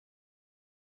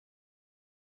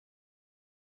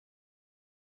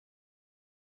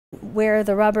Where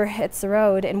the rubber hits the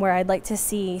road and where I'd like to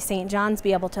see St. John's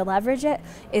be able to leverage it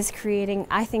is creating,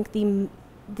 I think, the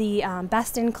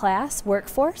best-in-class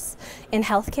workforce in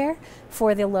healthcare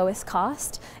for the lowest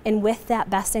cost. And with that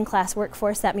best-in-class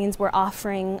workforce, that means we're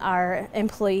offering our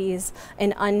employees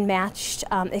an unmatched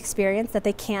experience that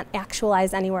they can't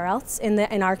actualize anywhere else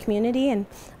in our community, and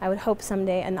I would hope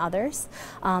someday in others.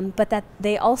 But that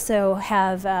they also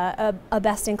have a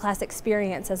best-in-class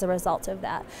experience as a result of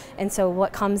that. And so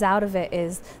what comes out of it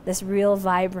is this real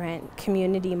vibrant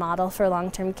community model for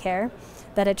long-term care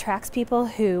that attracts people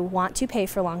who want to pay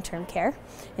for long-term care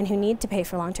and who need to pay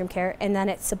for long-term care, and then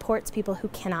it supports people who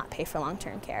cannot pay for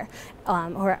long-term care, who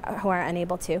are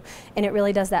unable to. And it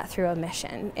really does that through a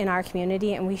mission in our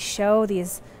community, and we show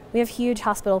these. We have huge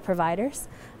hospital providers,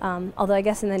 although I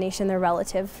guess in the nation they're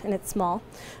relative and it's small,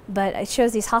 but it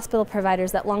shows these hospital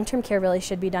providers that long-term care really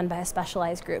should be done by a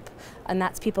specialized group, and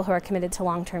that's people who are committed to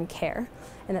long-term care,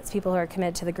 and that's people who are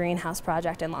committed to the Greenhouse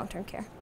Project and long-term care.